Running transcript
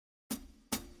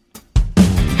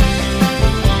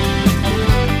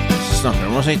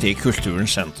snakker om å sitte I kulturens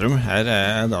sentrum. Her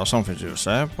da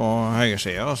samfunnshuset på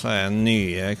høyresiden, og så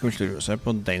nye kulturhuset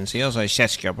på den siden, og så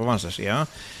kirka på venstre siden,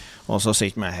 og så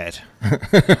sitter vi her.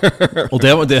 Og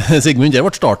Sigmund, det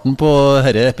var starten på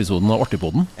denne episoden av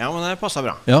Artipodden. Ja, men det passer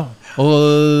bra. Ja,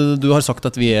 og du har sagt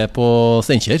at vi på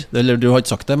Steinkjer, eller du har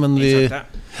ikke sagt det, men vi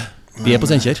på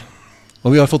Steinkjer.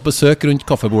 Og vi har fått besøk rundt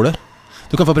kaffebordet.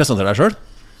 Du kan få presentere deg selv.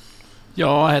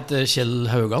 Ja, jeg heter Kjell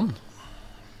Haugan.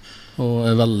 Og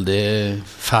veldig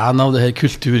fan av det her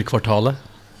kulturkvartalet,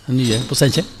 det nye på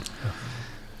Steinkjer.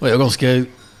 Og jeg ganske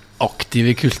aktiv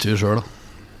I kultur selv da.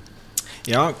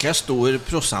 Ja, hva stor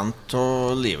prosent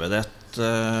av livet ditt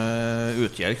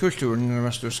utgjør kulturen,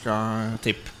 hvis du skal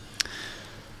tippe?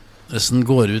 Hvis den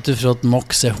går ut ifra at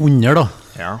maks 100 da.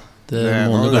 Ja, det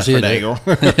må du for deg også.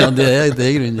 Ja,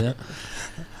 det grunnen, ja.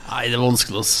 Nei, det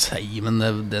vanskelig å si, men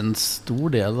det en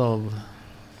stor del av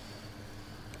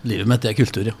livet mitt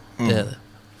kultur, ja. Det det.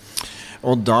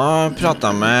 Og da pratet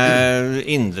jeg med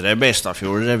Indre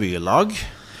Beistadfjord revylag,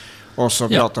 og så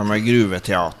pratet jeg med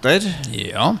Gruveteater,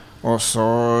 ja. Og så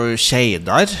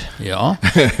Keidar, ja.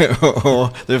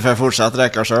 Og du får fortsatt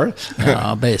rekka selv.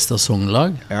 Ja, Beistad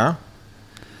Songlag. Ja.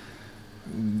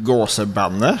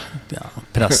 Gåsebandet. Ja,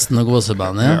 Presten og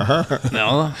Gåsebandet, ja. Ja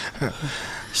da.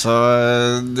 Så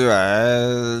du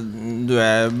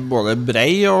både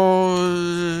brei og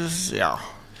ja.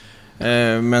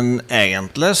 Men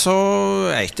egentlig så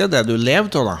ikke det du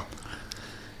levde av da.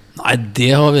 Nei, det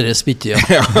har vært spittig,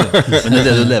 ja. Men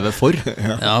det du lever for?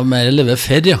 Ja, men jeg lever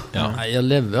for, ja. Nei,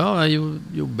 jeg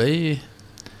jobber I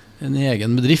en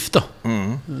egen bedrift da.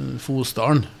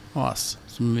 Fosdalen AS,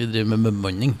 som vi driver med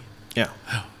bemanning. Ja.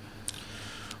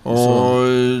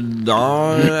 Og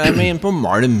da vi inn på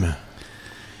Malm.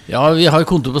 Ja, vi har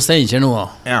kontor på Steinkjer nå da.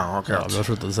 Ja, akkurat. Ja, vi har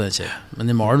sluttet til Steinkjer. Men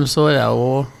I Malm så jeg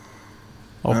jo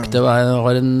aktiv. Jeg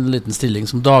har en liten stilling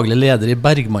som daglig leder I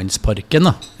Bergmannsparken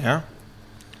da. Ja.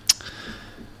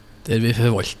 Der vi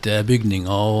forvalter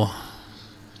bygninger og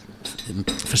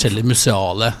forskjellige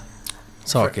museale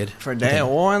saker. For det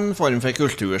også en form for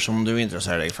kultur som du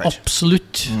interesserer deg for.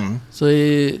 Absolutt. Så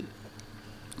I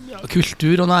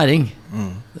kultur og næring. Ja,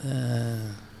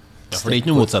 for det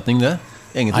ikke noen motsetning det?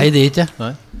 Egentlig. Nei, det ikke.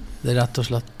 Nei. Det rett og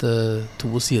slett to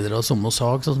sider av samme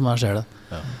sag, sånn som jeg ser det.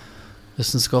 Ja.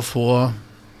 Hvis en skal få,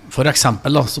 for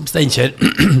eksempel da, som Steinkjer,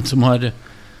 som har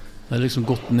liksom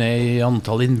gått ned I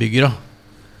antall innbyggere,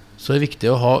 så det viktig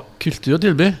å ha kultur å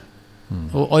tilby,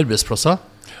 og arbeidsplasser.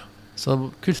 Så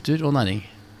kultur og næring.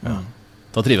 Ja.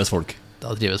 Da trives folk.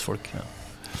 Da trives folk. Ja.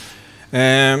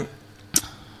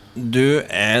 Du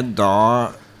da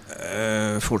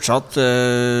fortsatt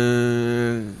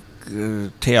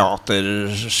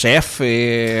teatersjef I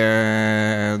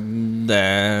det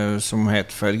som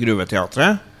heter for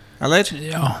Gruveteatret, eller?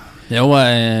 Ja, jo,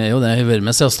 det har vært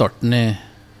med siden starten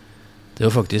det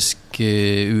var faktisk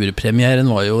urpremieren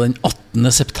var jo den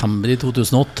 18. september I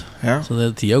 2008, ja. Så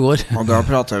det tida går. Og da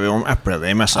prater vi om Eplet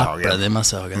I Messehagen. Eplet I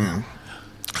Messehagen, ja.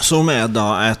 Som da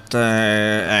et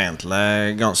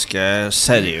egentlig ganske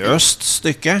seriøst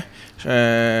stykke.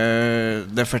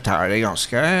 Det forteller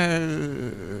ganske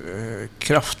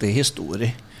kraftig historie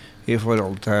I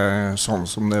forhold til sånn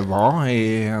som det var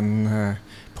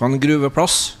på en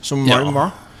gruveplass som Malm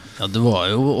var. Ja, det var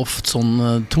jo ofte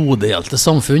sånn todelte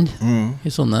samfunn I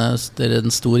sånne, der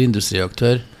en stor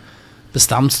industriaktør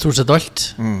bestemte stort sett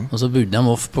alt, og så bodde de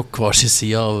ofte på hver sin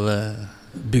side av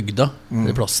bygda,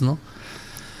 eller plassen også.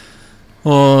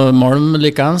 Og Malm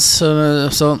likeens,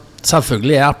 så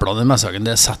selvfølgelig Eplene I Messehagen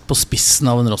det satt på spissen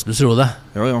av en Rasmus Rode.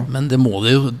 Jo. Men det må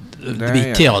det jo, det blir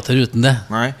ikke teater uten det.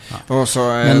 Nei, og så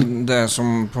det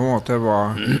som på en måte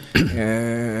var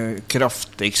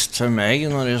kraftigst for meg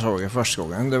når jeg så det første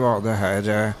gangen, det var det her,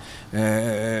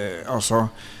 altså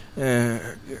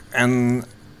en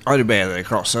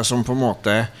arbeiderklasse som på en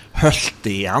måte holdt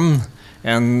igjen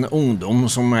en ungdom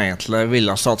som egentlig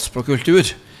ville satse på kultur.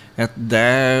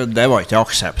 Det var ikke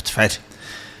aksept for.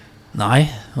 Nei,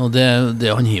 og det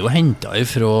han har jo hentet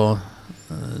ifra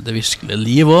det virkelige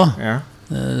liv også. Ja.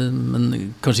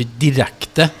 Men kanskje ikke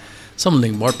direkte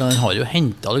sammenlignbart, men han har jo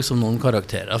hentet liksom noen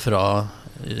karakterer fra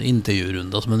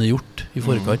intervjurunder som han har gjort I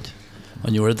forkant.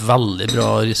 Han gjorde et veldig bra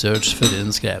research før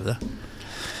han skrev det.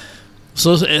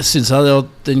 Så synes jeg det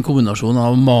at den kombinasjonen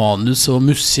av manus og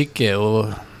musikk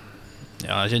jo,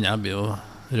 ja, jeg kjenner jeg blir jo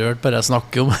rørt bare jeg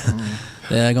snakker om.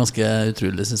 Det ganske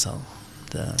utrolig, synes jeg.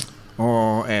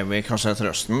 Og vi kanskje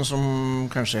trøsten som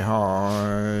kanskje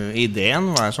har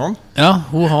ideen, var det sånn? Ja,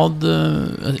 hun hadde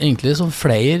egentlig som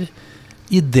flere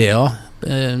ideer,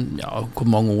 ja, hvor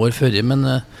mange år før, men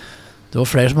det var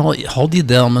flere som hadde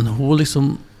ideer, men hun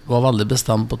liksom var veldig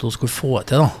bestemt på at hun skulle få det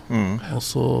til da. Og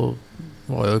så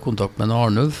var jeg i kontakt med en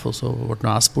Arnulf, og så ble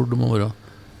jeg spurt om å være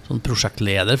sånn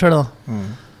prosjektleder for det da.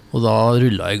 Og da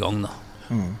rullet jeg i gang da.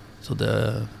 Så det,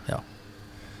 ja.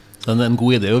 Det er en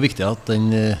god idé og viktig at den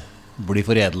blir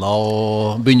foredlet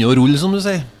og begynner å rulle, som du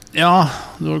sier. Ja,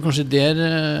 det var kanskje der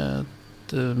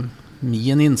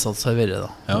min innsats har vært da.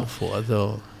 Ja. Å få det til å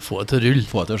rulle.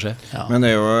 Få det til å skje. Ja. Men det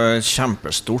er jo et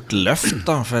kjempestort løft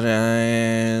da, for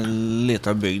en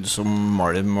liten bygd som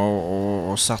Malm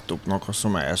å sette opp noe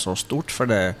som er så stort, for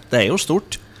det er jo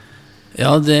stort.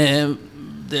 Ja, det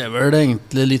er vel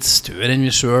egentlig litt større enn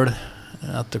vi selv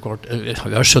etter hvert.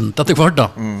 Vi har skjønt etter hvert da,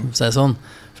 så er det sånn.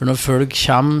 For når folk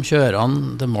kommer, kjører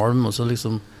han til Malm, og så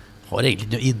liksom har egentlig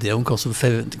ikke noen idé om hva som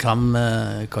hvem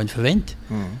kan forvente.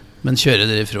 Men kjører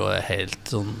derifra er helt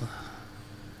sånn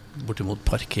bortimot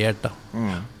parkert da.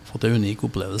 Fått en unik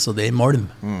opplevelse, og det er i Malm.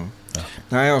 Ja.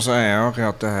 Nei, og så er jo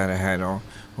akkurat det her å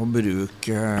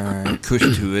bruke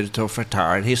kultur til å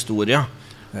fortelle historier.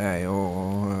 Det er jo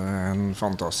en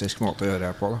fantastisk måte å gjøre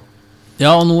det på da.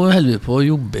 Ja, og nå holder vi på å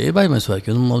jobbe i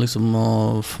Bergmannsverket om liksom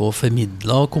å få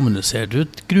formidlet og kommunisert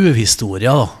ut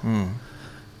gruvehistorier da.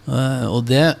 Og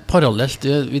det parallelt,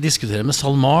 vi diskuterer med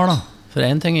SalMar da. For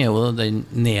en ting er jo den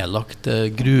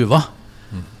nedlagte gruva,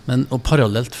 men å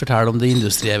parallelt fortelle om det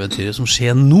industrieventyret som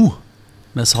skjer nå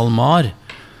med SalMar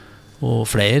og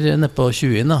flere nede på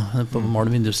 20 da, nede på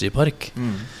Malm Industripark.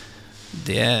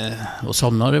 Og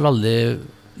SalMar er veldig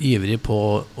ivrig på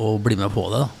å bli med på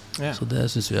det da. Ja. Så det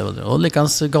synes vi er veldig. Og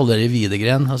likens Galleri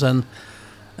Videgren, altså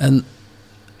en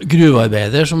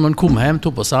gruvearbeider som man kom hjem,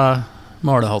 tog på seg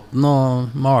malehatten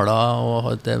og malet,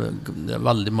 og det er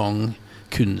veldig mange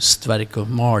kunstverk og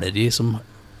maleri som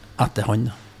etter han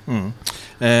da.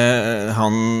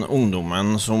 Han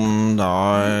ungdommen som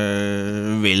da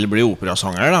vil bli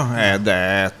operasanger da, er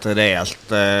det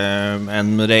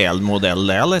en reell modell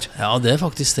det, eller? Ja, det er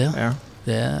faktisk det. Ja.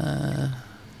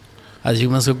 Jeg vet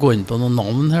ikke om jeg skal gå inn på noen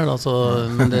navn her da,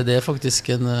 men det er faktisk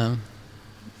en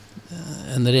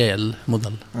reell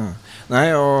modell. Nei,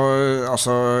 og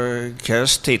altså hvilken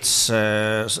tids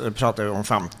prater vi om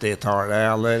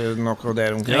 50-tallet eller noe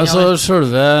der omkring? Ja, altså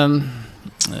selve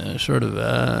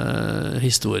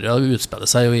historien utspiller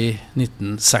seg jo i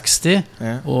 1960,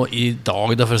 og i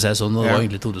dag da, for å si sånn, det var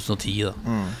egentlig 2010 da.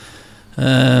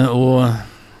 Og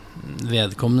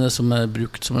vedkommende som er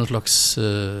brukt som en slags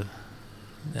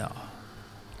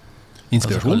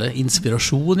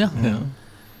Inspirasjon, ja.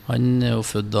 Han er jo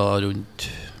født da rundt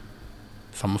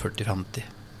 45-50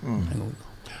 en gang da.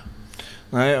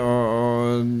 Nei,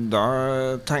 og da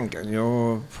tenker jeg jo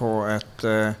på at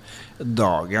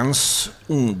dagens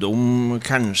ungdom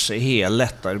kanskje helt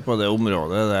lettere på det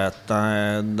området, det at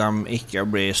de ikke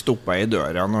blir stoppet i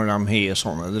døra når de har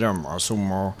sånne drømmer som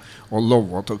å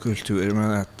love til kultur, men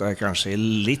at det kanskje i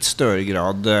litt større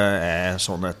grad er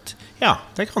sånn at ja,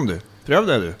 det kan du, prøv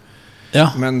det du. Ja.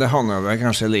 Men det handler vel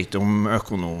kanskje litt om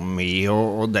økonomi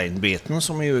og den biten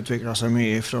som har utviklet seg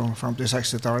mye fra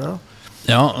 50-60-tallet da.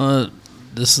 Ja,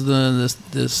 det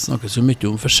snakkes jo mye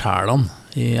om forskjellene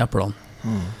i eplene.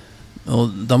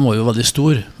 Og de var jo veldig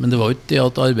store, men det var jo ikke det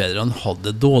at arbeiderne hadde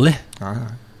det dårlig.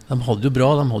 Nei. De hadde jo bra,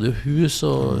 de hadde jo hus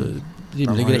og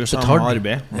rimelig greit betalt.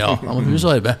 Ja, de hadde hus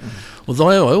og arbeid. Og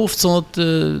da var det jo ofte sånn at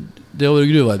det å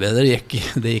være gruvearbeider det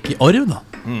gikk i arv da.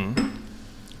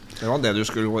 Det var det du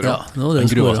skulle være. Ja, det var det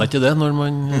Man gruer seg ikke det når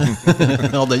man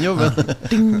hadde den jobben.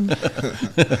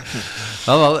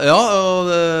 Ja, og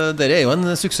dere er jo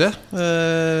en suksess.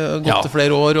 Gått til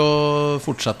flere år og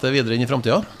fortsetter videre inn i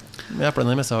fremtiden med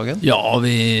eplene i Messehagen. Ja,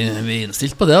 vi er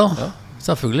innstilt på det da.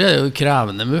 Selvfølgelig er det jo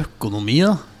krevende med økonomi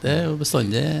da. Det er jo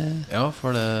bestandig. Ja, for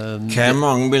det... Hvor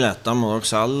mange billetter må dere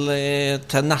selge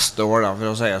til neste år da, for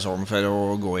å si sånn, for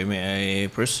å gå med i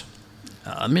pluss?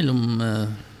 Ja, mellom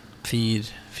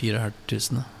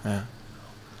 4-4.500. Ja.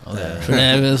 For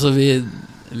det, så vi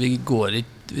går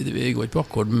ikke på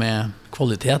akkord med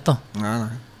kvalitet da.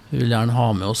 Nei. Vi vil gjerne ha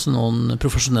med oss noen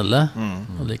profesjonelle,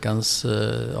 og likens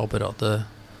apparatet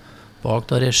bak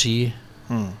da, regi,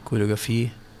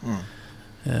 koreografi,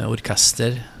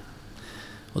 orkester.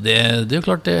 Og det er jo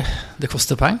klart det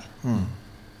koster penger.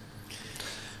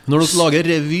 Når dere lager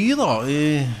revy da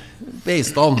i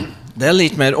Beistan, det er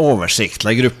litt mer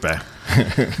oversiktlig gruppe.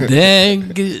 Det er en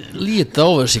lite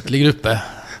oversiktlig gruppe.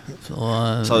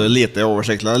 Sa du lite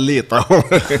oversiktlig eller lite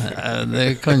oversiktlig? Det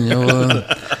kan jo...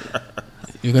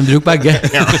 Vi kan bruke begge.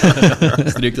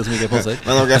 Stryk det som ikke passer.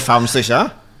 Men dere er 5 stykker?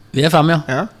 Vi er 5,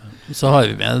 Ja. Så har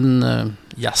vi med en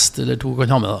gjest eller 2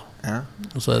 kan ha med da. Ja.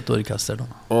 Og så et orkester da.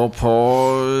 Og på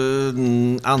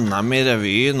NM I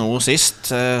revy nå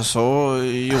sist, så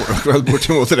gjorde dere vel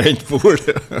bortimot rent bord.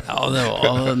 Ja, det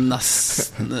var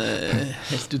nesten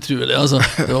helt utrolig, altså.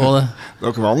 Det var det.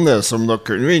 Dere vant det som dere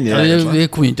kunne vinne. Ja, vi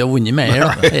kunne ikke ha vunnet mer da,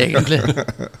 egentlig.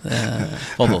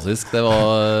 Fantastisk. Det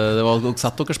var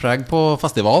sett dere spreg på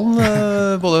festivalen,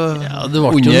 både Ja, det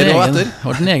ble under og etter. Det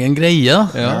ble en egen greie da.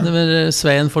 Ja. Det var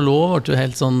Svein for lov, ble jo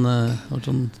helt sånn...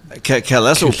 Hvordan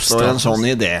oppstår en sånn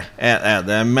idé? Er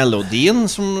det melodien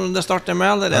som det starter med,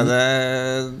 eller er det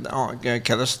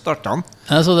hvordan starter han?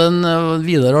 Altså, det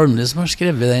Vidar Almli som har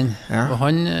skrevet den. Ja. Og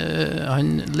han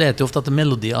leter jo ofte etter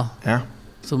melodier. Ja.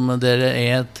 Som der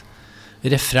et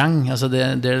refreng. Altså,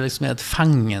 det liksom et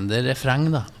fengende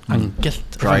refreng, da.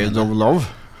 Enkelt. Pride of Love.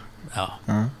 Ja.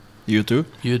 YouTube.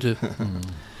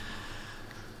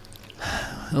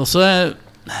 Og så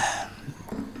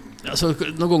altså,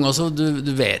 noen ganger så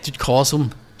du vet jo ikke hva som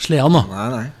slår an da.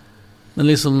 Nei. Men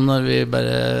liksom når vi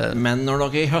bare Men når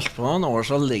dere har holdt på noen år,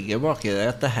 så ligger baki det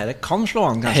at det her kan slå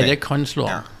an, kanskje? Dette kan slå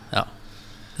an, ja.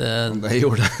 Det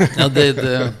gjorde det.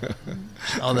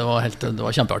 Ja, det var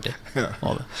kjempeartig. Ja.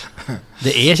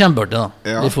 Det kjempeartig da.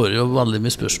 Ja. Vi får jo veldig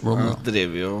mye spørsmål om det. Ja,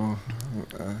 driver jo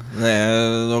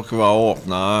dere var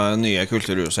åpnet nye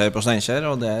kulturhus her på Steinkjer,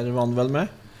 og der var han vel med?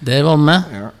 Der var han med.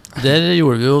 Ja. Der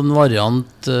gjorde vi jo en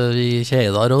variant I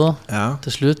Kjeidar også da,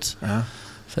 til slutt. Ja.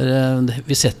 For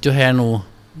vi sitter jo her nå.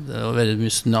 Det var veldig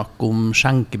mye snakk om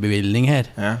skjenkebevilgning her.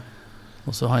 Ja.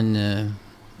 Og så han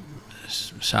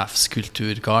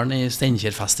sjefskulturkaren I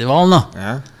Steinkjerfestivalen da.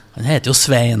 Ja. Han heter jo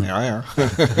Svein. Ja.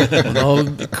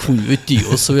 Og da kunne vi ikke gi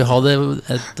oss, så vi hadde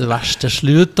et vers til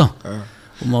slutt da. Ja.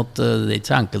 Om at det ikke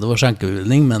så enkelt å få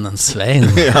skjenkebevilgning, men en Svein.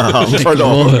 Ja, han får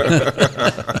lov.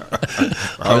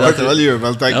 Ja, det var vel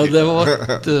jubel, tenker jeg. Ja, det var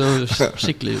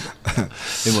skikkelig jubel.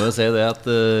 Vi må jo si det at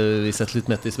vi sitter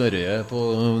litt midt I smørøyet på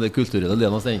det kulturelle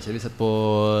delen av Steinkjer. Vi sitter på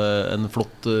en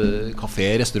flott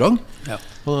kafé-restaurant. Ja.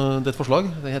 Det et forslag.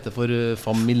 Det heter for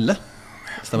Famille.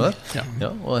 Stemmer det?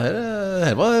 Ja. Og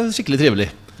her var det skikkelig trivelig.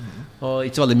 Og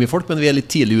ikke så veldig mye folk, men vi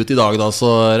litt tidlig ut I dag da, så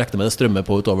rekner med det strømmer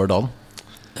på utover dagen.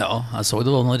 Ja, jeg så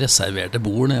det var noen reserverte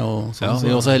bord og sånn. Ja,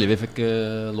 vi var så heldige vi fikk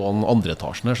låne andre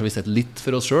etasjen her, så vi sitter litt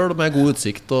for oss selv med god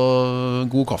utsikt og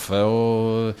god kaffe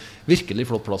og virkelig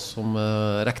flott plass som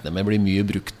regner med blir mye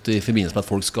brukt I forbindelse med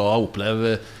at folk skal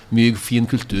oppleve mye fin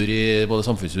kultur I både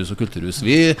samfunnshus og kulturhus.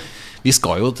 Vi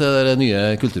skal jo til det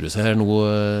nye kulturhuset her nå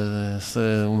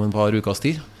om en par ukers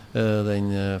tid,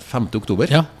 den 5. oktober.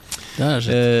 Ja. Det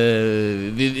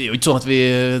vi jo ikke sånn at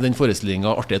den forestillingen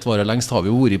Artighet varer lengst har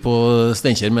vi jo vært på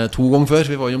Steinkjer med 2 ganger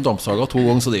før. Vi var jo om Damsaga 2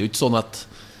 ganger, så det jo ikke sånn at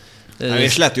Nei, vi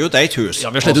sletter jo ut et hus. Ja,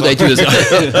 vi sletter ut et hus, ja.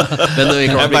 Men vi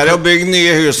klarte bare å bygge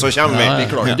nye hus, så kommer vi. Vi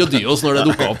klarer ikke å dy oss når det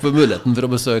dukker opp muligheten for å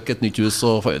besøke et nytt hus,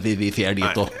 og vi fer dit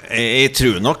også. Jeg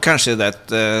tror nok kanskje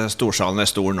storsalen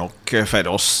stor nok for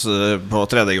oss på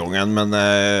 3. gangen, men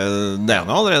det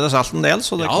nå allerede solgt en del,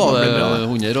 så det kan bli bra. Ja,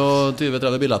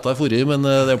 120-30 billetter forrige, men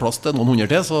det plass til noen 100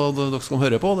 til, så dere skal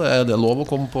høre på. Det er lov å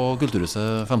komme på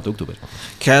Kulturhuset 5. oktober.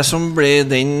 Hva som blir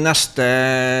den neste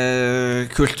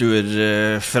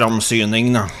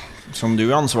kulturframsyning da, som du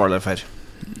ansvarlig for?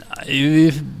 Nei, vi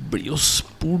blir jo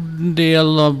spurt en del,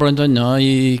 blant annet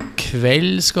I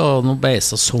kveld skal noen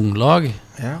beisa songlag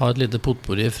ha et lite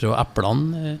potpourri fra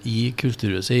Epland I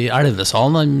kulturhuset I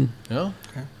Elvesalen,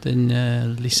 den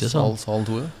lille salen. Salen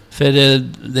 2, ja. For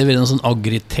det blir noen sånn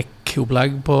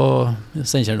agritech-opplegg på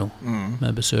Steinkjer nå,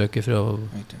 med besøk fra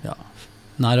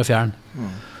nær og fjern.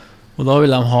 Og da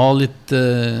vil de ha litt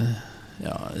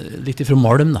litt ifra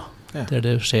Malm da. Der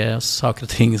det skjer saker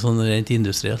og ting sånn rent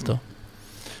industrielt da.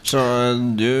 Så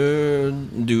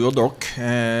du og dere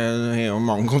har jo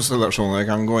mange konstellasjoner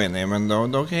kan gå inn I, men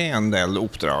dere har en del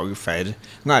oppdrag for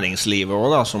næringslivet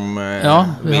også da, som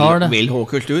vil ha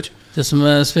kultur. Det som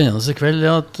spennende I kveld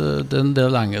at det en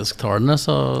del engelsktalende,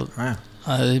 så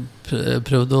jeg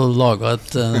prøvde å lage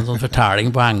en sånn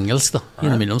fortelling på engelsk da,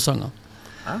 innimellom sangene.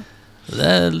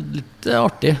 Det litt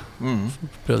artig.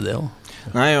 Prøv det også.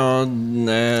 Nei, og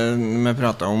vi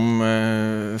pratet om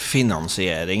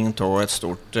finansiering av et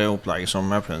stort opplegg som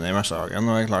Eplen I Messehagen,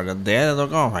 og det klart at det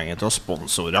dere avhengig av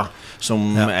sponsorer som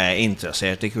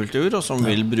interessert I kultur, og som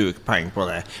vil bruke penger på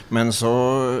det. Men så,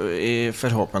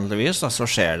 forhåpentligvis, da, så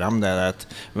ser de det at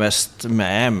hvis vi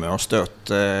med å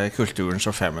støtte kulturen, så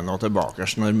får vi noe tilbake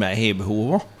når vi har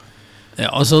behov også. Ja,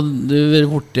 altså det blir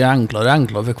borti enklere og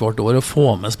enklere for hvert år å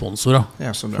få med sponsorer,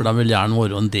 for de vil gjerne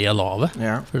være en del av det.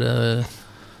 For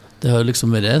det har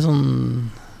liksom vært en sånn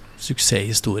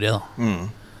suksesshistorie da.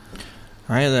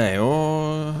 Nei, det jo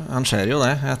han ser jo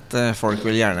det, at folk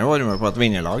vil gjerne være med på et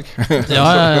vinnerlag. Ja,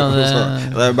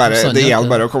 det gjelder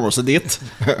bare å komme seg dit.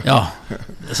 Ja,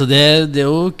 så det er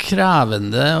jo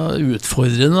krevende og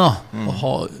utfordrende da, å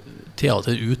ha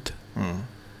teater ut.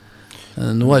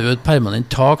 Nå har vi jo et permanent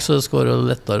tak, så det skal være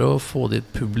lettere å få dit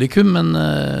publikum, men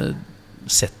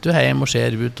sitter du hjemme og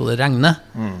ser ut og det regner,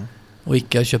 og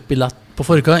ikke har kjøpt billett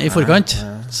i forkant,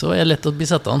 så er det lett å bli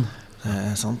settende. Det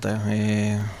er sant det.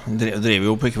 Vi driver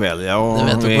jo på Kvelia, og det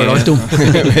vet dere alt om.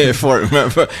 vi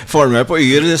får med på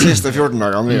Yr de siste 14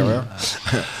 dagene. Ja.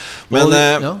 Men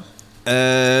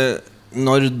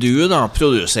når du da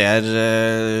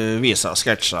produserer, viser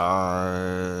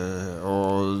sketsjer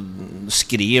og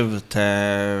skriver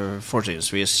til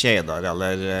fortrinnsvis kjeder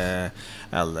eller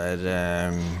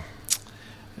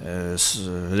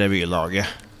revylaget,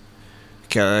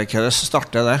 hva er det som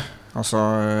starter det? Altså,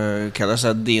 hva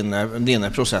er det dine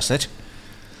prosesser?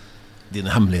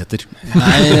 Dine hemmeligheter.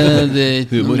 Nei, det er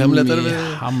ikke humorhemmeligheter, noe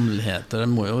hemmeligheter. Det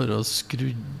må jo være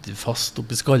skrudd fast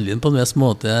opp i skallen på en viss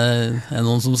måte, er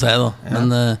noen som sier da. Ja. Men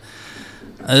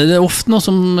det er ofte noe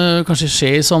som kanskje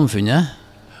skjer i samfunnet,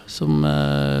 som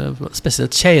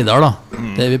spesielt kjeder da,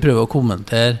 det vi prøver å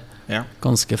kommentere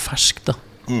ganske ferskt da.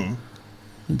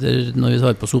 Når vi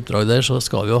tar på oppdrag der, så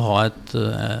skal vi jo ha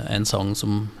en sang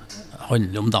som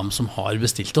handler om dem som har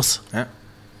bestilt oss. Ja.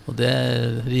 Og det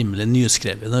er rimelig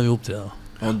nyskrevet når vi opptrer.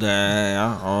 Og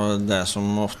det som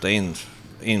ofte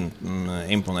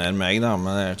imponerer meg da,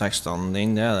 med de tekstene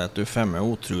dine, det er at du femmer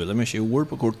utrolig mye ord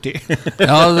på kort tid.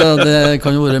 Ja, det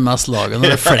kan jo være mest laget.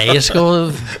 Når det flere skal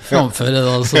framføre,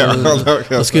 da, så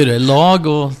da skal gjøre lag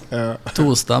og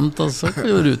tostemt, da, så kan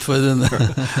det være utfordrende.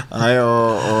 Nei,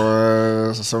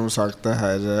 og som sagt, det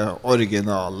her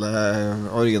originale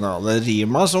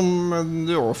rima som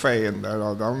du også feier der,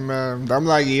 de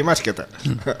legger i merke til.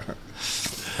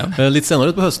 Litt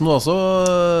senere ut på høsten også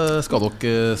skal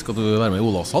du være med i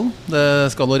Olavshallen.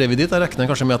 Det skal nå revi dit. Jeg regner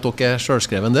kanskje med at dere er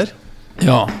selvskreven der?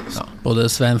 Ja, både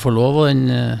Svein får lov og den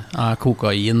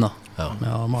kokain da, med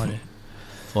Mari.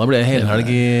 Så da blir det helhelg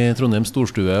i Trondheim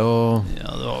Storstue og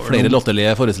flere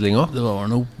latterlige forestillinger. Det var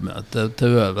noe oppmøte til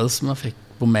øvelse som jeg fikk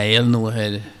på mail nå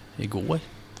her i går.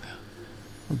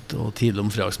 Og tidlig om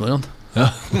fredagsmorgen. Ja.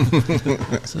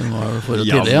 Så det var for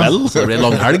tidlig, så det blir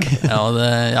lang helg.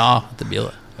 Det blir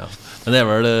det. Ja. Men det er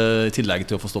vel i tillegg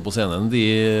til å få stå på scenen, de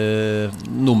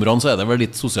numrene så er det vel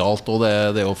litt sosialt, og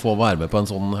det å få være med på en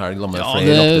sånn helg med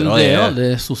flere aktorer. Det er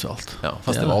veldig sosialt. Ja,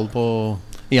 festival på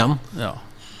igjen. Ja.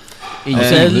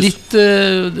 Altså, det er litt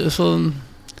sånn,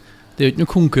 det er jo ikke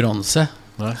noe konkurranse.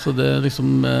 Nei. Så det er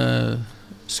liksom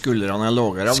skuldrene er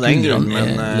lavere av den grunn,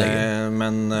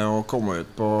 men å komme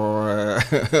ut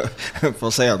på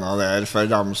scenen der for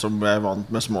dem som er vant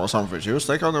med små samfunnshus,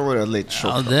 det kan jo være litt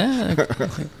sjokk. Ja,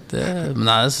 men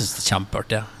jeg synes det er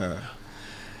kjempeartig.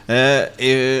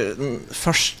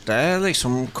 Første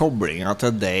liksom koblinga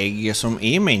til deg som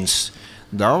jeg minns,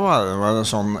 da var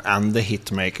det sånn And the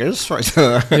Hitmakers,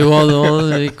 faktisk. Jo,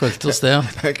 det gikk alt hos det,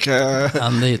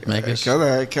 And the Hitmakers. Hva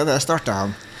det startet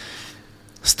han?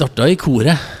 Startet i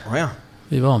koret. Ja.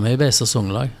 Vi var med i Beisa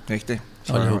Songlag. Riktig.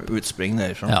 Så det var utspring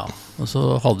derfra. Ja, og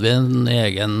så hadde vi en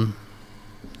egen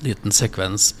liten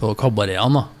sekvens på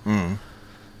kabaretene.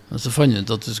 Men så fant vi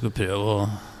ut at vi skulle prøve å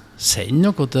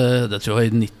sende noe til, det tror jeg var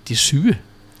i 97.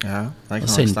 Ja, det kan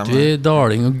da sendte vi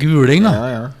daling og guling da.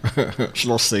 Ja.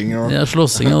 Slåssing og... Ja,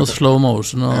 slåssing og slow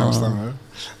motion og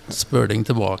spøling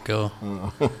tilbake.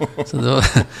 Så det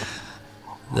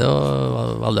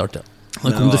var veldig artig. Når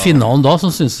jeg kom til finalen da, så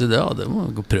synes jeg det må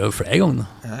jeg prøve flere ganger.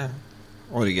 Ja,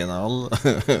 original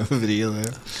vri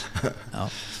det. Ja.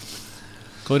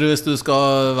 Hvis du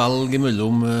skal velge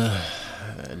mellom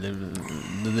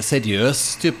det seriøs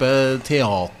type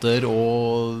teater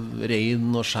og ren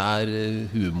og skjær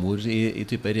humor i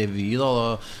type revy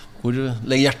da, hvor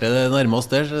legger hjertet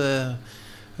nærmest der?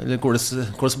 Eller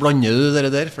hvordan blander du det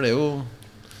der? For det er jo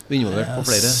involvert på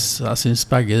flere. Jeg synes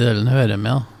begge delene hører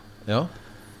med. Ja.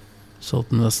 Så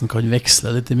at man nesten kan veksle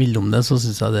litt imellom det, så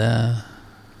synes jeg det er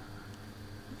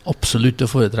absolutt å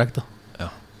foretrekke da. Ja.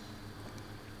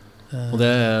 Og det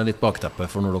er litt bakteppe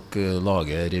for når dere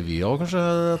lager revyer, kanskje,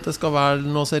 at det skal være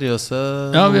noe seriøse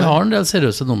nummer? Ja, vi har en del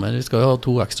seriøse nummer. Vi skal jo ha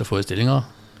 2 ekstra forestillinger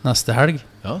neste helg.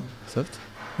 Ja, søkt.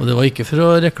 Og det var ikke for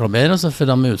å reklamere, altså, for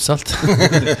de er utselt.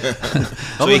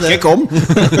 Så ikke kom!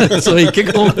 Så ikke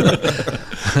kom!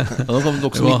 Dere som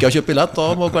ikke har kjøpt billett,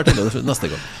 da må dere være til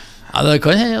neste gang. Ja, det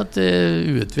kan hende at det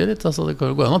utvider litt, altså det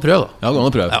kan gå an å prøve da. Ja, gå an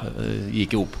å prøve.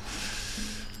 Gikk jo opp.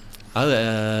 Ja, det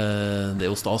er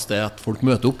jo stas det at folk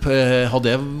møter opp. Har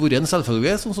det vært en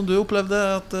selvfølge, sånn som du opplevde,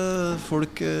 at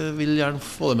folk vil gjerne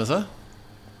få det med seg?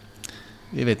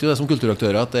 Vi vet jo det som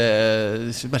kulturaktører at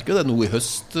vi merker jo det nå i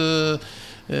høst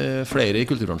flere i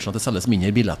kulturbransjen at det selges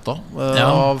mindre billetter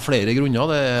av flere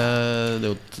grunner. Det er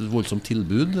jo et voldsomt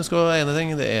tilbud, det skal være ene ting.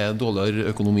 Det er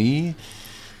dårligere økonomi.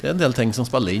 Det er en del ting som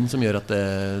spiller inn som gjør at det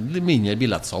er mindre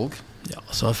billettsalg. Ja,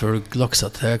 så har folk lagt seg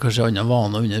til kanskje andre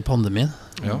vaner under pandemien.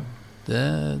 Ja. Det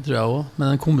tror jeg også. Men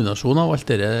en kombinasjon av alt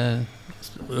det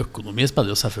økonomi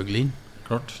spiller jo selvfølgelig inn.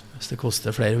 Klart. Hvis det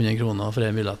koster flere 100 kroner for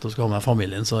en billett og skal ha med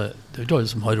familien, så det er jo ikke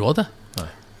alle som har råd til.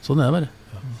 Nei. Sånn er det bare.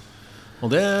 Ja. Og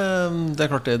det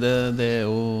er klart, det er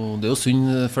jo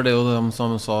synd, for det er jo de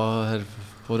som sa her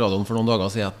på radioen for noen dager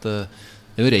siden at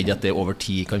jeg er jo redd at det over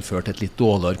tid kan føre til et litt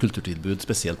dårligere kulturtilbud,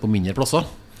 spesielt på mindre plasser.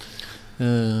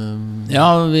 Ja,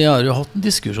 vi har jo hatt en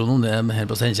diskusjon om det her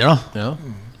på Steinkjer da. Ja.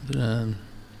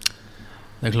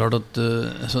 Det er klart at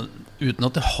uten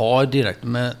at det har direkte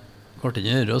med kvartene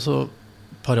å gjøre, så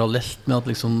parallelt med at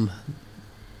liksom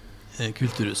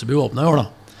kulturhuset blir åpnet i år da,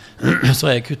 så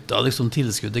har jeg kuttet liksom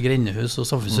tilskudd til grendehus og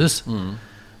samfunnshus.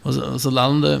 Og så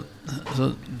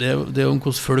det er om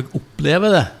hvordan folk opplever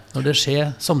det når det skjer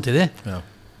samtidig.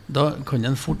 Da kan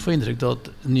en fort få inntrykk av at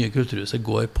nye kulturhuset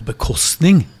går på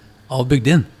bekostning av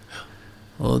bygdene.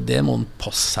 Og det må en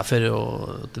passe seg for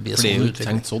at det blir sånn utvikling. For det er jo ikke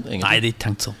tenkt sånn, egentlig. Nei, det er ikke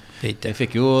tenkt sånn. Jeg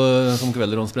fikk jo som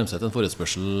Kjell Haugan Bremseth en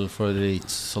forespørsel for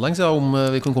ikke så lenge siden om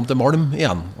vi kunne komme til Malm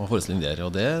igjen og forestilling der, og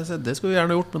det skulle vi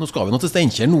gjerne gjort, men nå skal vi nå til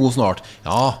Steinkjer nå snart.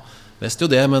 Ja, visste jo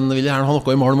det, men vil gjerne ha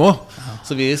noe i Malm også.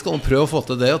 Så vi skal prøve å få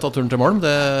til det og ta turen til Malm.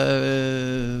 Det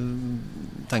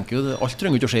tenker jo, alt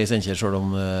trenger ikke å skje i Steinkjer, selv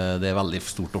om det er veldig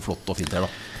stort og flott og fint her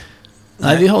da.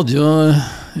 Nei, vi hadde jo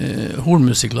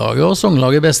hornmusikklaget og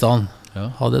sanglaget i Bestan.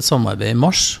 Hadde et samarbeid i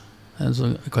mars. En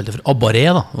sånn, vi kalte det for Abbaré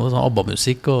da, sånn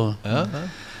Abba-musikk og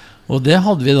det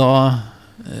hadde vi da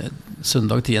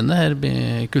søndag 10. her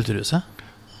i Kulturhuset.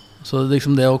 Så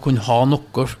liksom det å kunne ha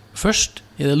noe først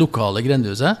i det lokale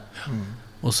grendehuset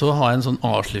og så ha en sånn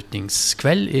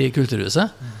avslutningskveld i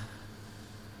Kulturhuset,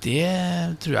 det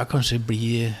tror jeg kanskje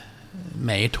blir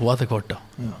mer tå etter hvert da.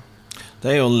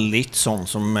 Det er jo litt sånn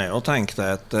som jeg også tenkte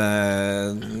at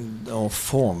å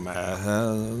få med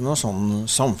noe sånn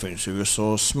samfunnshus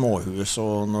og småhus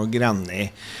og noe grenni,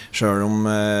 selv om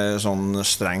sånn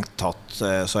strengt tatt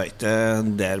så er ikke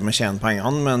der vi tjener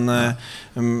pengene, men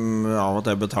av og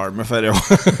til betaler vi for det.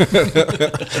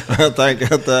 Jeg tenker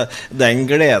at den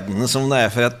gleden som det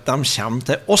er for at de kommer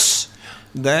til oss,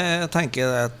 det tenker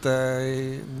jeg at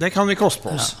det kan vi koste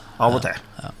på oss av og til.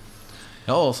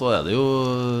 Ja, og så er det jo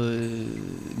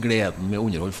gleden med å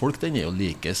underholde folk, den er jo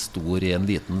like stor i en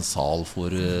liten sal for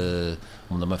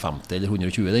om de er 50 eller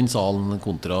 120 i den salen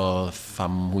kontra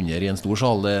 500 i en stor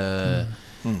sal. Det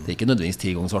er ikke nødvendigvis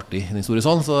 10 ganger så artig i den store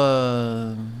salen, så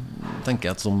tenker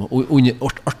jeg at som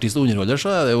artist og underholder så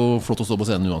er det jo flott å stå på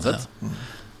scenen uansett.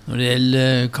 Når det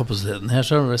gjelder kapasiteten her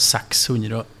så er det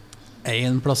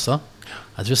 601 plasser.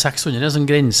 Jeg tror 600 er en sånn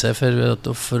grense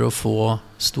for å få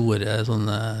store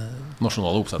sånne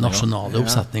nasjonale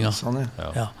oppsetninger. Ja, sånn,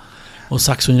 ja. Og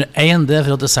 601 det er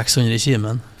for at det er 600 i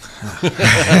kimen.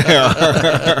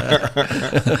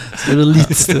 Så det er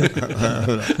litt større.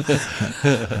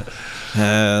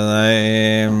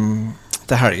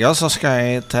 Til helga så skal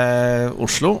jeg til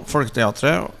Oslo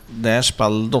Folketeatret. Der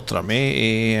spiller datteren min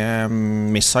i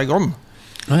Miss Saigon.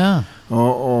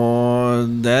 Og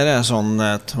der er sånn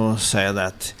at hun sier det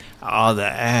at ja, det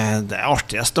er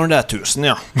artigst når det er 1000,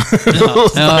 ja.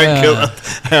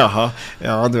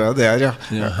 Ja, du er der, ja.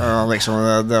 Liksom,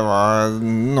 det var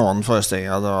noen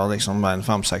forestillinger, det var liksom bare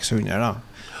 500-600 da.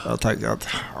 Da tenkte jeg at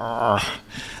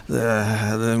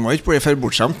det må ikke bli for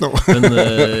bortskjemt nå. Men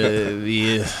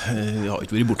vi har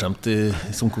ikke vært bortskjemt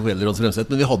som Kjell Haugan Bremseth,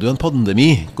 men vi hadde jo en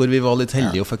pandemi hvor vi var litt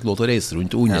heldige og fikk lov til å reise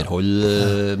rundt og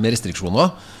underholde med restriksjoner.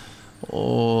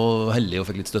 Og heldig og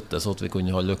fikk litt støtte så at vi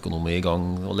kunne holde økonomi i gang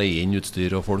og leie inn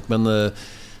utstyr og folk, men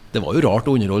det var jo rart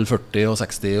å underholde 40 og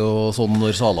 60 og sånn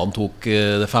når salene tok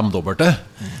det 5-dobbelte.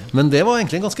 Men det var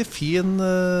egentlig en ganske fin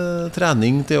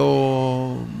trening til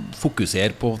å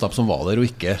fokusere på dem som var der og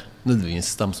ikke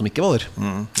nødvendigvis dem som ikke var der.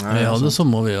 Vi hadde det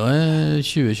samme vi i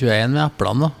 2021 med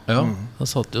eplene da. Da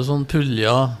satt jo sånn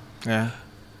puljer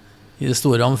i det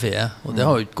store amfiet, og det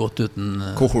har jo ikke gått uten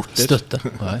støtte.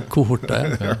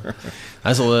 Kohorter, ja.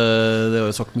 Nei, så det har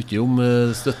jo sagt mye om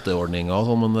støtteordninger og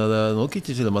sånn, men det er nok ikke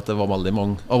til og med at det var veldig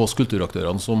mange av oss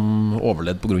kulturaktørene som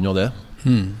overlevde på grunn av det.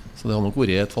 Så det har nok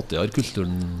vært et fattigere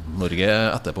Kultur-Norge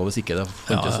etterpå hvis ikke det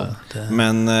fantes sånn.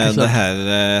 Men det her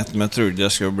vi trodde det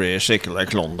skulle bli skikkelig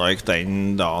Klondike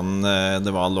den dagen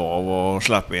det var lov å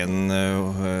slippe inn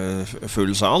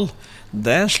full sal.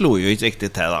 Det slo jo ikke riktig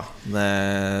til da. Det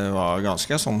var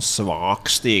ganske sånn svak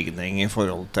stigning i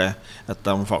forhold til at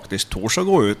de faktisk torde å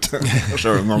gå ut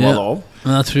selv om de var lov.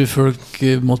 Men jeg tror folk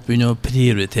måtte begynne å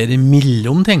prioritere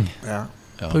mellom ting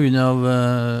på grunn av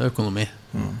økonomi.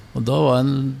 Og da var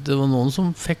det var noen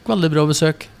som fikk veldig bra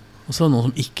besøk, og så var det noen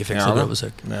som ikke fikk så bra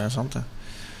besøk. Det sant det.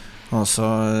 Og så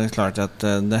klart at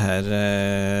det her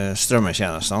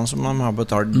strømmetjenestene som de har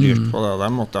betalt dyrt på det, de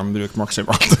måtte de bruke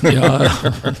maksimalt.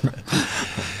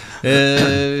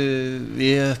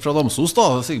 Vi fra Namsos da,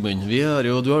 Sigmund, du har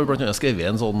jo blant annet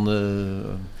skrevet en sånn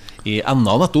i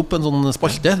NA nettopp, en sånn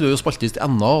spalte. Du er jo spaltist i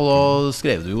NA, og da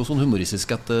skrev du jo sånn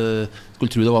humoristisk at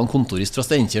skulle tro det var en kontorist fra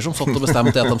Steinkjer som satt og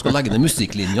bestemte at de skal legge ned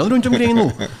musikklinjene rundt omkring nå,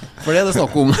 for det det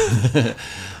snakk om.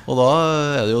 Og da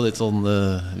det jo litt sånn,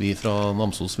 vi fra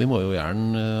Namsos, vi må jo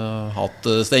gjerne hatt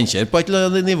Steinkjer på et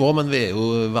eller annet nivå, men vi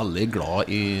jo veldig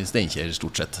glad i Steinkjer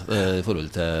stort sett, i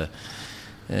forhold til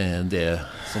det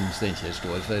som Steinkjer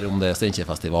står for, om det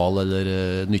Steinkjerfestival eller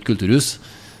nytt kulturhus.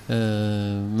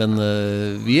 Men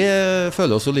vi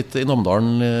føler oss jo litt i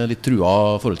Namdalen litt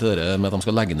trua i forhold til det med at de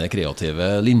skal legge ned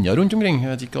kreative linjer rundt omkring. Jeg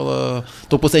vet ikke hva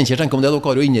dere på Steinkjer tenker om det. Dere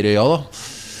har jo Inderøya da,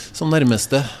 som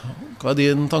nærmeste. Hva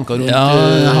dine tanker rundt jeg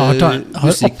har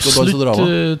musikk og dans og drama?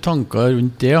 Absolutt tanker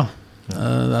rundt det, ja.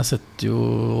 Jeg sitter jo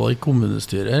i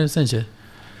kommunestyret her i Steinkjer,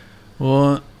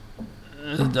 og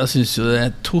jeg synes jo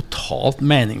det totalt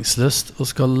meningsløst å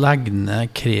skal legge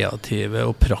ned kreative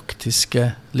og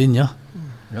praktiske linjer.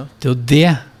 Det jo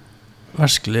det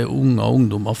virkelig unge og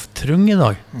ungdommer trenger i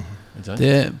dag.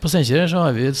 På Steinkjer så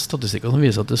har vi statistikker som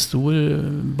viser at det stor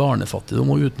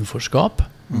barnefattigdom og utenforskap.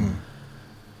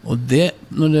 Og det,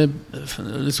 når det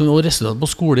liksom, og resultatet på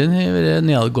skolen er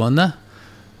nedgående,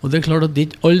 og det klart at det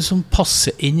ikke alle som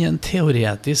passer inn i en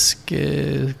teoretisk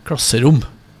klasserom,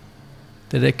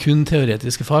 det kun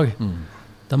teoretiske fag.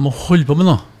 De må holde på med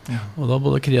noe. Og da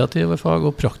både kreative fag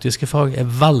og praktiske fag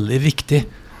veldig viktig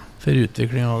for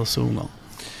utvikling av disse ungene.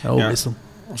 Jeg overbevist om.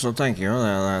 Og så tenker jeg jo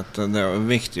det at det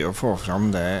viktig å få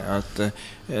fram det at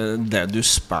det du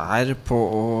spær på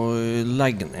å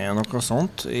legge ned noe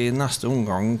sånt i neste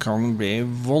omgang kan bli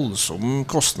voldsom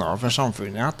kostnad for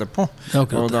samfunnet etterpå.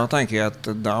 Og da tenker jeg at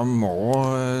da må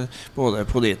både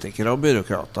politikere og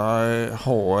byråkrater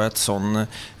ha et sånn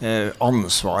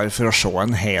ansvar for å se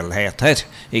en helhet her.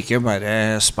 Ikke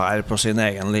bare spær på sin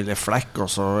egen lille flekk,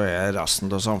 og så resten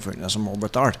av samfunnet som må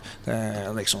betale.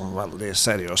 Det liksom veldig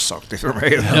seriøst sagt fra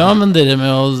meg. Ja, men det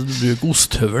med å bruke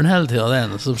osthøveren hele tiden, det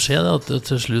eneste som skjer er at det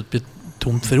til slutt blir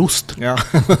tomt for ost.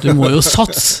 Du må jo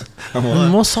satse. Du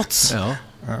må satse.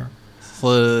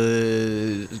 For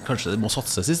kanskje det må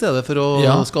satses i stedet for å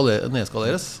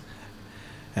nedskaleres.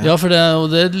 Ja, for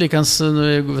det likens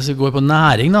hvis vi går på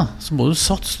næring da, så må du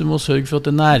satse. Du må sørge for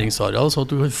at det næringsareal, så at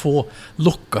du kan få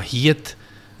lokket hit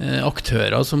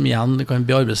aktører som igjen kan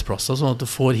bli arbeidsplasser, sånn at du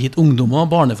får hit ungdommer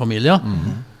og barnefamilier.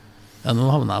 Ja,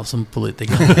 nå havner jeg som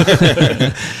politiker.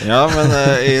 Ja, men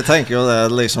jeg tenker jo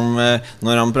det liksom,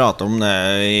 når han prater om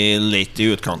det litt i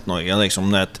utkant-Norge,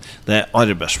 liksom det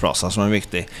arbeidsplasser som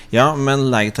viktig. Ja, men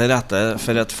legg til rette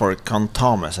for at folk kan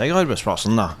ta med seg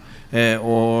arbeidsplassen da.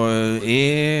 Og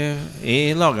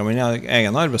jeg lager min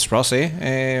egen arbeidsplass.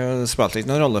 Det spilte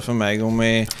ikke noen rolle for meg om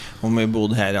jeg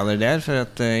bodde her eller der, for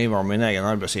at jeg var min egen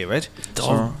arbeidsgiver.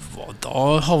 Da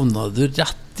havnet du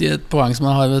rett i et poeng som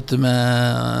jeg har, vet du,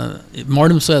 med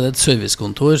Malm så det et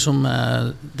servicekontor som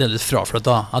delvis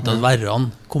fraflyttet etter at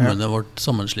Verran kommune vårt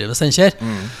sammenslivet Steinkjer.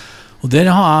 Og der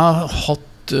har jeg hatt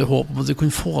håp om at vi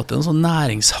kunne få til en sånn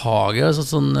næringshage, altså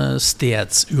sånn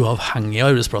stedsuavhengige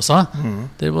arbeidsplasser,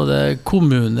 der både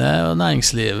kommune og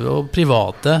næringslivet og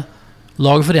private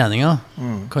lag og foreninger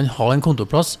kan ha en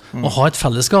kontoplass og ha et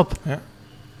fellesskap.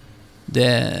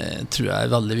 Det tror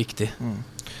jeg veldig viktig.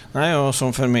 Nei, og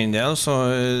som for min del, så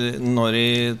når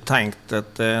jeg tenkte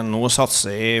at nå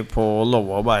satser jeg på å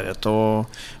love og bære til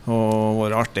å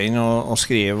være artig og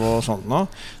skrive og sånt nå,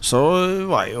 så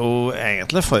var jeg jo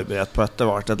egentlig forberedt på at det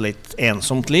var et litt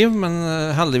ensomt liv, men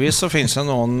heldigvis så finnes det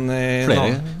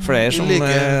flere som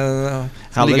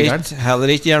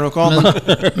heller ikke gjør noe annet.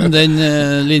 Men den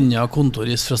linja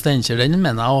kontorist fra Steinkjer, den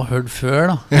mener jeg har hørt før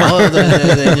da. Ja,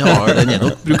 den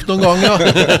nok brukt noen gang, ja.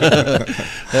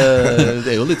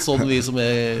 Det jo litt sånn vi som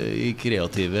i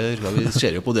kreative, vi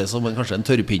ser jo på det som kanskje en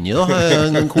tørrpinne da,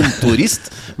 en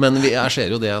kontorist, men jeg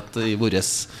ser jo det at i vår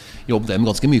jobb, det med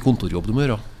ganske mye kontorjobb du må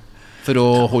gjøre. for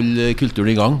å holde kulturen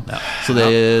I gang. Så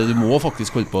du må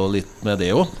faktisk holde på litt med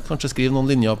det også. Kanskje skrive noen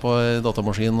linjer på en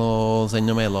datamaskin og sende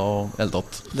noen mailer og helt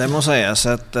tatt. Det må sies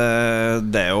at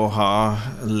det å ha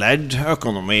lært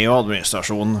økonomi og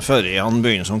administrasjon før han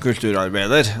begynner som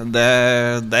kulturarbeider,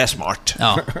 det smart.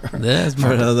 Ja, det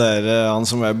smart. For det han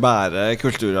som bare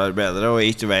kulturarbeidere og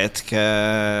ikke vet hva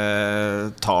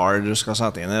tall du skal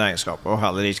sette inn I regnskapet, og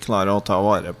heller ikke klarer å ta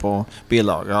vare på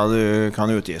bilager du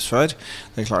kan utgis for.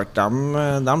 Det klart,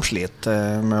 de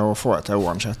sliter med å få det til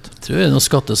uansett. Jeg tror det noen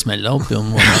skattesmeller oppi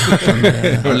om Vi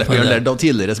har lært av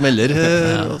tidligere smeller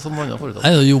som man har foretatt.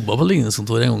 Jeg har jobbet på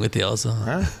ligningskontor en gang I tida, så.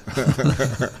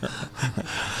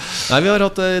 Nei, vi har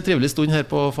hatt en trivelig stund her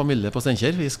på Familie på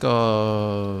Steinkjer. Vi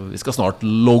skal snart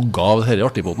logge av her I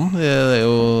Artipodden.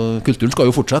 Kulturen skal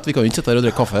jo fortsette. Vi kan jo ikke sitte her og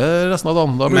drikke kaffe resten av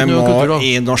dagen. Vi må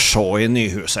inn og se I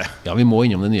nyhuset. Ja, vi må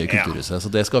innom det nye kulturhuset,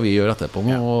 så det skal vi gjøre etterpå.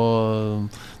 Og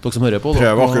dere som hører på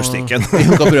prøv akustikken. Vi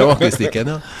kan prøve akustikken,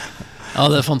 Ja,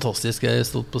 det fantastisk. Jeg har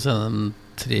stått på scenen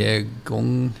 3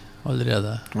 ganger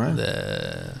allerede.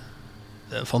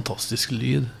 Det fantastisk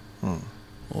lyd.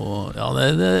 Og ja,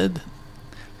 det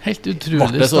helt utrolig.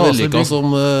 Var det så vellykket som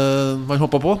man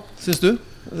hoppet på, synes du?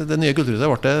 Det nye kulturhuset,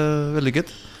 var det vellykket?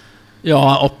 Ja,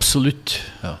 absolutt.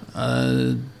 Ja.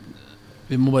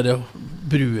 Vi må bare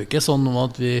bruke sånn om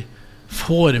at vi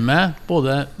får med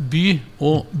både by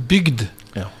og bygd.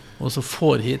 Og så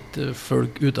får hit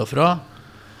folk utenfra.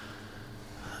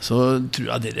 Så tror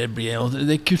jeg det blir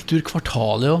det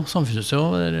kulturkvartalet og samfunnshuset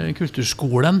og det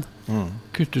kulturskolen.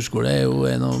 Kulturskole jo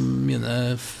en av mine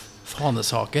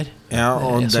fanesaker. Ja,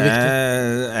 og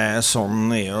det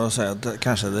sånn I å si at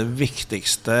kanskje det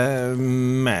viktigste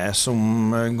med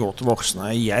som godt voksne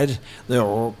gjør, det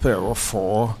å prøve å få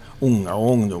unge og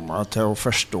ungdommer til å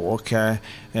forstå hva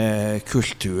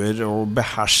kultur og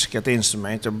beherske et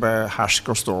instrument og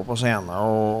beherske å stå på scenen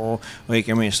og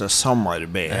ikke minst det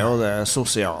samarbeidet og det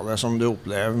sosiale som du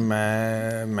opplever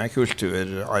med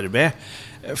kulturarbeid.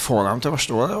 Få dem til å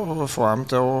forstå det og få dem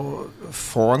til å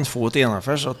få en fot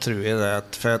innenfor, så tror jeg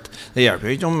for at det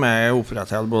hjelper ikke om jeg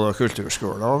opprettholder både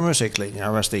kulturskole og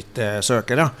musikklinjer hvis det ikke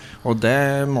søker, og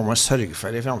det må man sørge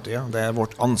for I fremtiden. Det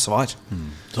vårt ansvar.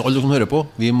 Så alle som hører på,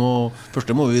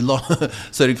 først må vi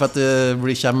sørge for at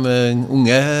det kommer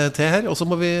unge til her, og så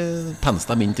må vi pense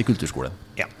dem inn til kulturskolen.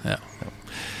 Ja.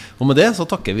 Og med det så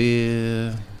takker vi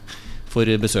for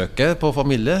besøket på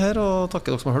Familie her, og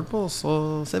takker dere som har hørt på, og så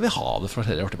ser vi ha det fra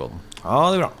hele Artipodden. Ja,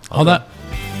 det bra. Ha det.